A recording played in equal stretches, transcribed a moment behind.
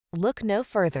Look no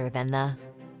further than the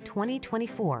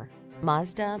 2024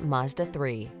 Mazda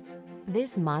 3.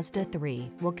 This Mazda 3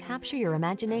 will capture your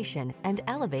imagination and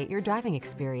elevate your driving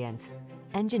experience.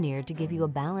 Engineered to give you a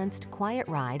balanced, quiet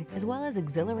ride as well as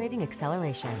exhilarating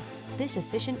acceleration, this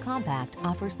efficient compact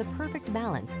offers the perfect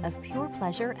balance of pure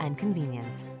pleasure and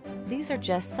convenience. These are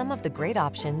just some of the great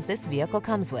options this vehicle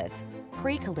comes with: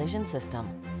 pre-collision system,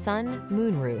 sun,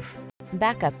 moonroof,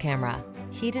 backup camera,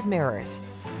 heated mirrors,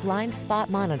 blind spot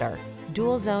monitor,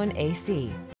 dual zone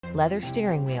AC, leather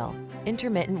steering wheel,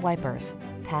 intermittent wipers,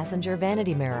 passenger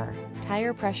vanity mirror,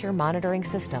 tire pressure monitoring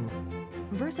system.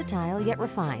 Versatile yet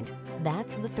refined,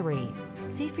 that's the 3.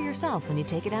 See for yourself when you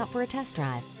take it out for a test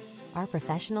drive. Our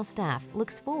professional staff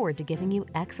looks forward to giving you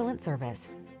excellent service.